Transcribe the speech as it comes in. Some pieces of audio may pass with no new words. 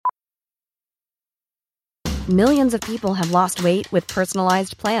Millions of people have lost weight with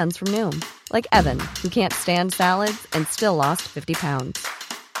personalized plans from Noom. Like Evan, who can't stand salads and still lost 50 pounds.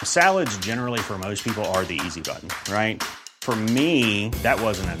 Salads generally for most people are the easy button, right? For me, that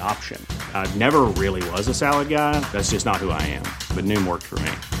wasn't an option. I never really was a salad guy. That's just not who I am. But Noom worked for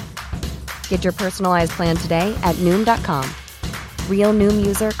me. Get your personalized plan today at Noom.com. Real Noom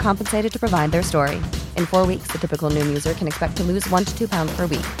user compensated to provide their story. In 4 weeks, the typical Noom user can expect to lose 1 to 2 pounds per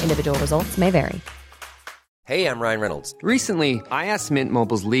week. Individual results may vary. Hey, I'm Ryan Reynolds. Recently, I asked Mint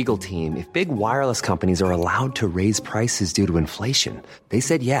Mobile's legal team if big wireless companies are allowed to raise prices due to inflation. They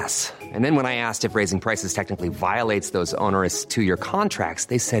said yes. And then when I asked if raising prices technically violates those onerous 2-year contracts,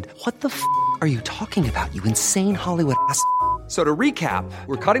 they said, "What the f*** are you talking about, you insane Hollywood ass?" So to recap,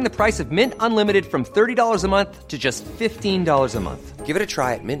 we're cutting the price of Mint Unlimited from $30 a month to just $15 a month. Give it a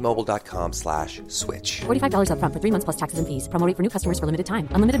try at mintmobile.com/switch. $45 up front for 3 months plus taxes and fees. Promo rate for new customers for limited time.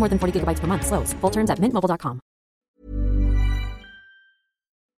 Unlimited more than 40 gigabytes per month. Slows full terms at mintmobile.com.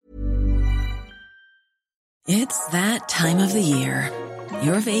 It's that time of the year.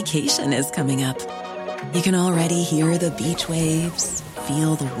 Your vacation is coming up. You can already hear the beach waves,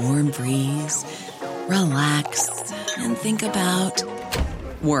 feel the warm breeze, relax, and think about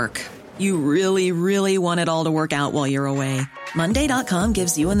work. You really, really want it all to work out while you're away. Monday.com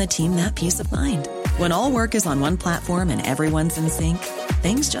gives you and the team that peace of mind. When all work is on one platform and everyone's in sync,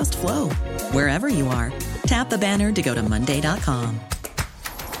 things just flow. Wherever you are, tap the banner to go to Monday.com.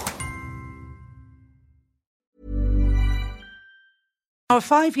 A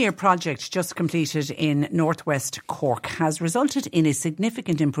 5-year project just completed in northwest Cork has resulted in a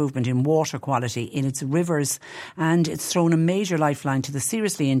significant improvement in water quality in its rivers, and it's thrown a major lifeline to the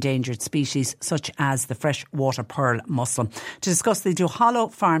seriously endangered species such as the freshwater pearl mussel. To discuss the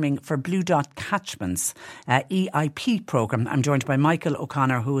Duhallow Farming for Blue Dot Catchments EIP programme, I'm joined by Michael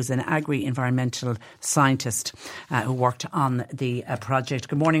O'Connor, who is an agri-environmental scientist who worked on the project.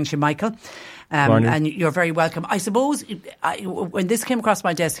 Good morning to you, Michael. And you're very welcome. I suppose when this came across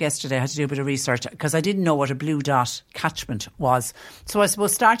my desk yesterday, I had to do a bit of research because I didn't know what a blue dot catchment was. So I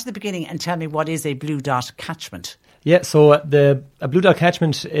suppose start at the beginning and tell me, what is a blue dot catchment? Yeah, so a blue dot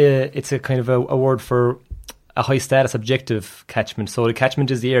catchment, it's a kind of a word for a high status objective catchment. So the catchment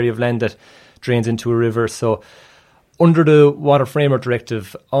is the area of land that drains into a river. So under the Water Framework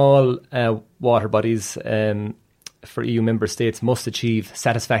Directive, all water bodies for EU member states must achieve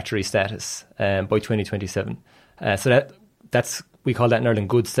satisfactory status by 2027. So that's, we call that in Ireland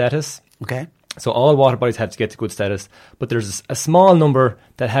good status. Okay. So all water bodies have to get to good status, but there's a small number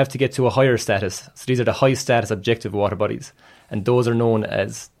that have to get to a higher status. So these are the high status objective water bodies, and those are known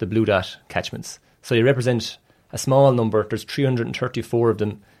as the blue dot catchments. So they represent a small number. There's 334 of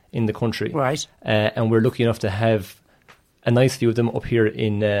them in the country. Right. And we're lucky enough to have a nice few of them up here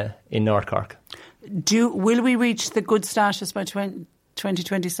in North Cork. Will we reach the good status by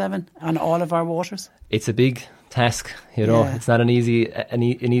 2027 on all of our waters? It's a big task, you know. Yeah. It's not an easy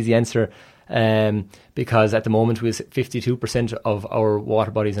answer, because at the moment 52% of our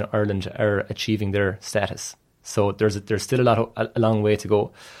water bodies in Ireland are achieving their status. So there's still a long way to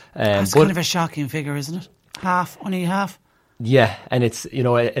go. That's kind of a shocking figure, isn't it? Only half. Yeah, and it's, you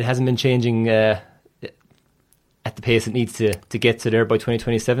know, it hasn't been changing at the pace it needs to get to there by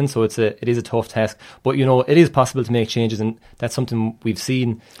 2027. So it is a tough task, but you know, it is possible to make changes, and that's something we've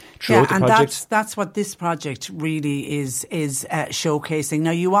seen throughout the project. And that's what this project really is showcasing. Now,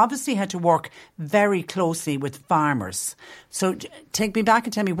 you obviously had to work very closely with farmers. So take me back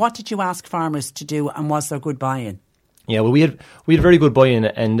and tell me, what did you ask farmers to do, and was there good buy-in? Yeah, well, we had very good buy-in,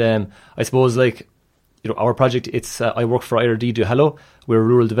 and I suppose, like, you know, our project, it's I work for IRD Duhallow. We're a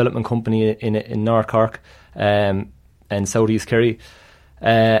rural development company in North Cork and South East Kerry.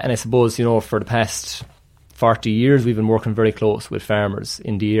 And I suppose, you know, for the past 40 years, we've been working very close with farmers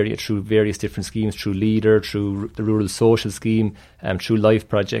in the area through various different schemes, through LEADER, through the Rural Social Scheme, through LIFE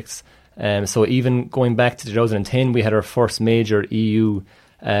projects. So even going back to 2010, we had our first major EU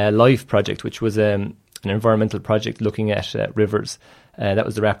LIFE project, which was an environmental project looking at rivers. That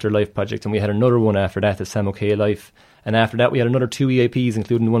was the Raptor Life project, and we had another one after that, the Sam O'Kay Life, and after that we had another 2 EAPs,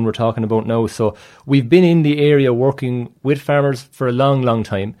 including the one we're talking about now. So we've been in the area working with farmers for a long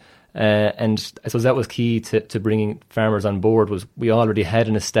time, and I suppose that was key to bringing farmers on board. Was we already had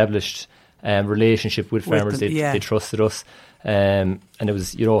an established relationship with farmers. They trusted us, and it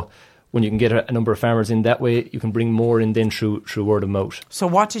was, you know, when you can get a number of farmers in that way, you can bring more in then through word of mouth. So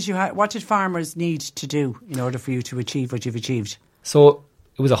what did farmers need to do in order for you to achieve what you've achieved? So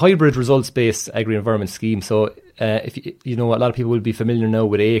it was a hybrid results-based agri-environment scheme. So if you know, a lot of people will be familiar now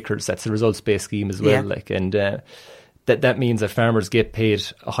with acres. That's a results-based scheme as well. Yeah. And that means that farmers get paid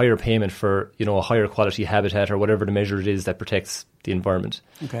a higher payment for, you know, a higher quality habitat or whatever the measure it is that protects the environment.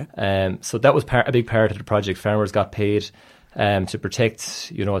 Okay. So that was a big part of the project. Farmers got paid to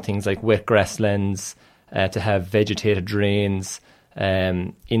protect, you know, things like wet grasslands, to have vegetated drains,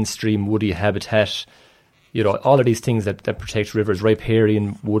 in-stream woody habitat, you know, all of these things that protect rivers,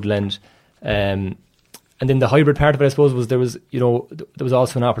 riparian woodland. And then the hybrid part of it, I suppose, was there was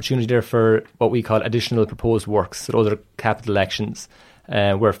also an opportunity there for what we call additional proposed works. So those are capital actions,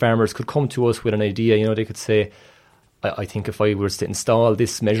 where farmers could come to us with an idea. You know, they could say, I think if I was to install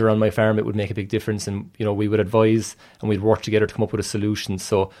this measure on my farm, it would make a big difference. And, you know, we would advise and we'd work together to come up with a solution.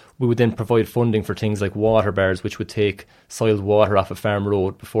 So we would then provide funding for things like water bars, which would take soiled water off a farm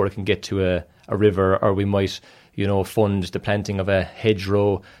road before it can get to a river, or we might, you know, fund the planting of a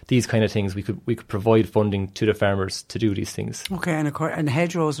hedgerow. These kind of things, we could provide funding to the farmers to do these things. Okay, and of course, and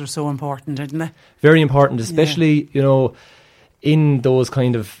hedgerows are so important, aren't they? Very important, especially, you know, in those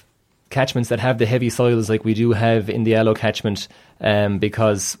kind of catchments that have the heavy soils like we do have in the Duhallow catchment,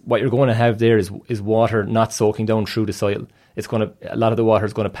 because what you're going to have there is water not soaking down through the soil. A lot of the water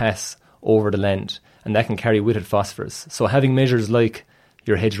is going to pass over the land, and that can carry with it phosphorus. So having measures like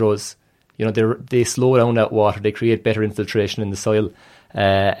your hedgerows, you know, they slow down that water, they create better infiltration in the soil,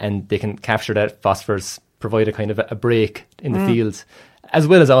 and they can capture that phosphorus, provide a kind of a break in the fields, as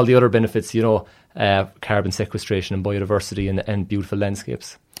well as all the other benefits, you know, carbon sequestration and biodiversity and beautiful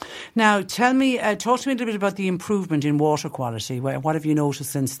landscapes. Now, talk to me a little bit about the improvement in water quality. What have you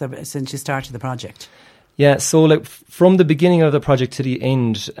noticed since you started the project? Yeah, so like from the beginning of the project to the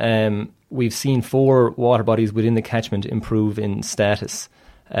end, we've seen 4 water bodies within the catchment improve in status.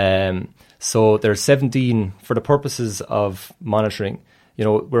 So there's 17 for the purposes of monitoring. You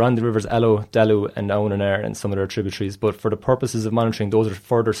know, we're on the rivers Allow, Duhallow and Aunanar and some of their tributaries, but for the purposes of monitoring, those are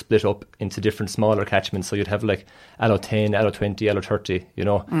further split up into different smaller catchments. So you'd have like Allow 10, Allow 20, Allow 30, you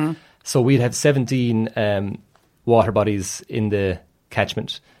know. So we'd have 17 water bodies in the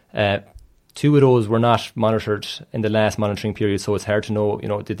catchment. 2 of those were not monitored in the last monitoring period, so it's hard to know, you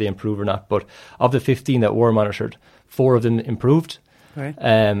know, did they improve or not. But of the 15 that were monitored, 4 of them improved.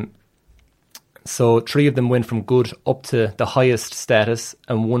 Right. So 3 of them went from good up to the highest status,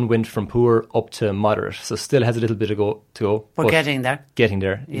 and 1 went from poor up to moderate. So still has a little bit to go. But getting there. Getting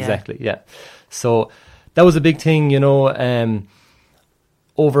there, exactly, yeah. So that was a big thing, you know.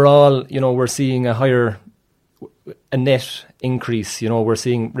 Overall, you know, we're seeing a net increase. You know, we're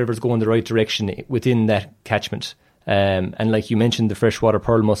seeing rivers go in the right direction within that catchment. And like you mentioned, the freshwater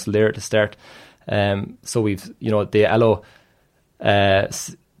pearl mussel there at the start. So we've, you know, the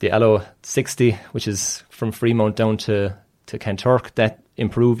Allow 60, which is from Fremont down to Kanturk, that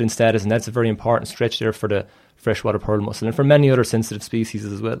improved in status, and that's a very important stretch there for the freshwater pearl mussel and for many other sensitive species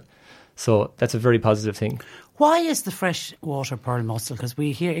as well. So that's a very positive thing. Why is the freshwater pearl mussel? Because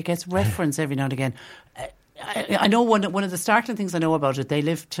we hear it gets referenced every now and again. I know one of the startling things I know about it, they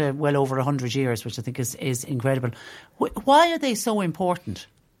live to well over 100 years, which I think is incredible. Why are they so important?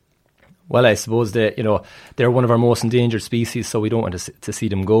 Well, I suppose that, you know, they're one of our most endangered species, so we don't want to see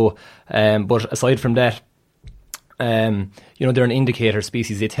them go. But aside from that, you know, they're an indicator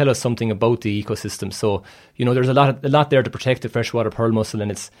species. They tell us something about the ecosystem. So, you know, there's a lot there to protect the freshwater pearl mussel,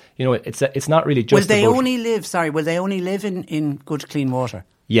 and it's, you know, it's not really just. Will they only live in good clean water?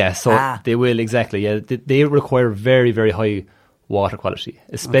 Yeah, so they will, exactly. Yeah, they require very, very high water quality,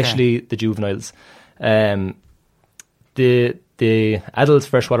 especially the juveniles. The adult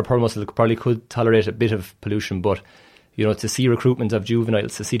freshwater pearl mussel probably could tolerate a bit of pollution, but, you know, to see recruitment of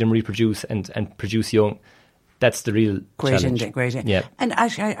juveniles, to see them reproduce and produce young, that's the real challenge. Great. Yeah. And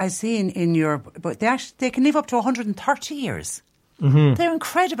actually, I see in Europe, but they can live up to 130 years. Mm-hmm. They're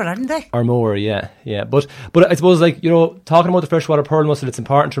incredible, aren't they? Or more, yeah. But I suppose, like, you know, talking about the freshwater pearl mussel, it's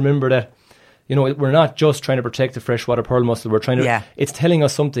important to remember that, you know, we're not just trying to protect the freshwater pearl mussel. We're trying to. It's telling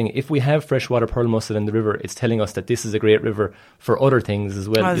us something. If we have freshwater pearl mussel in the river, it's telling us that this is a great river for other things as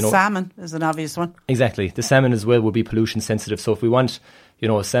well. The salmon is an obvious one. Exactly, the salmon as well will be pollution sensitive. So if we want, you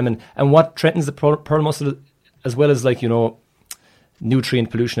know, a salmon, and what threatens the pearl mussel, as well as, like, you know, nutrient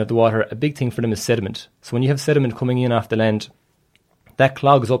pollution of the water, a big thing for them is sediment. So when you have sediment coming in off the land, that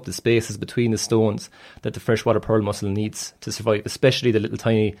clogs up the spaces between the stones that the freshwater pearl mussel needs to survive, especially the little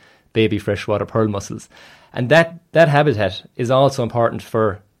tiny baby freshwater pearl mussels. And that habitat is also important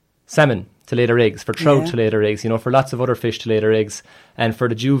for salmon to lay their eggs, for trout to lay their eggs, you know, for lots of other fish to lay their eggs, and for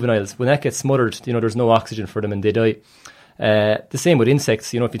the juveniles. When that gets smothered, you know, there's no oxygen for them and they die. The same with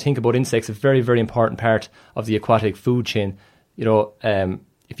insects. You know, if you think about insects, a very, very important part of the aquatic food chain. You know,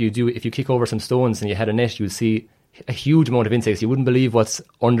 if you kick over some stones and you had a net, you'd see a huge amount of insects. You wouldn't believe what's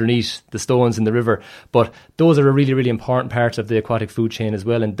underneath the stones in the river. But those are a really, really important part of the aquatic food chain as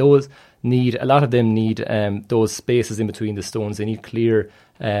well. And a lot of them need those spaces in between the stones. They need clear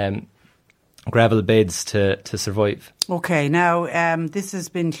gravel beds to survive. Okay, now this has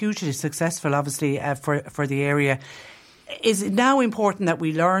been hugely successful, obviously, for the area. Is it now important that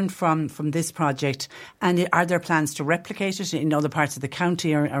we learn from this project, and are there plans to replicate it in other parts of the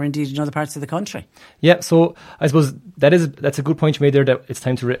county or indeed in other parts of the country? Yeah, so I suppose that's a good point you made there, that it's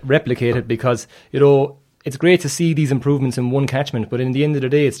time to replicate it, because, it's great to see these improvements in one catchment, but in the end of the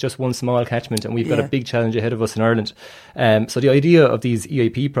day, it's just one small catchment, and we've got a big challenge ahead of us in Ireland. So the idea of these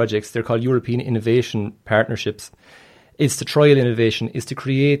EIP projects, they're called European Innovation Partnerships, is to trial innovation, is to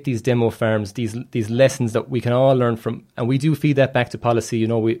create these demo farms, these lessons that we can all learn from, and we do feed that back to policy.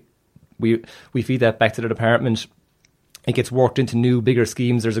 We feed that back to the department. It gets worked into new, bigger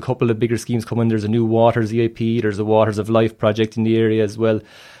schemes. There's a couple of bigger schemes coming. There's a new Waters EIP. There's a Waters of Life project in the area as well.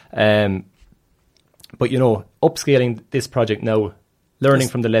 But upscaling this project now, learning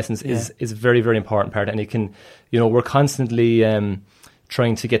from the lessons is a very, very important part, and it can, we're constantly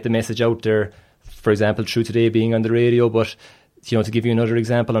trying to get the message out there. For example, through today being on the radio, but to give you another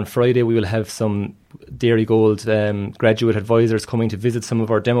example, on Friday we will have some Dairy Gold graduate advisors coming to visit some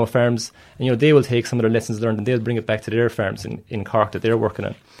of our demo farms, and they will take some of their lessons learned and they'll bring it back to their farms in Cork that they're working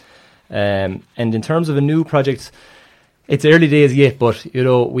on. And in terms of a new project, it's early days yet, but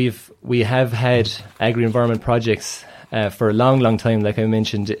we have had agri-environment projects for a long, long time, like I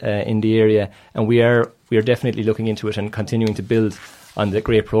mentioned, in the area, and we are definitely looking into it and continuing to build on the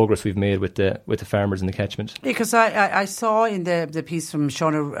great progress we've made with the farmers in the catchment. Because I saw in the piece from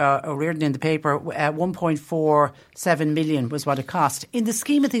Sean O'Riordan in the paper, 1.47 million was what it cost. In the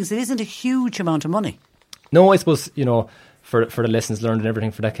scheme of things, it isn't a huge amount of money. No, I suppose, for the lessons learned and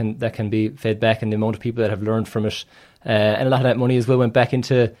everything, for that can be fed back, and the amount of people that have learned from it. And a lot of that money as well went back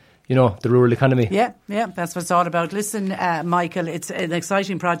into the rural economy. Yeah, that's what it's all about. Listen, Michael, it's an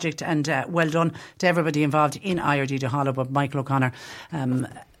exciting project, and well done to everybody involved in IRD Duhallow. But Michael O'Connor,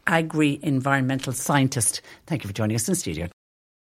 agri-environmental scientist, thank you for joining us in studio.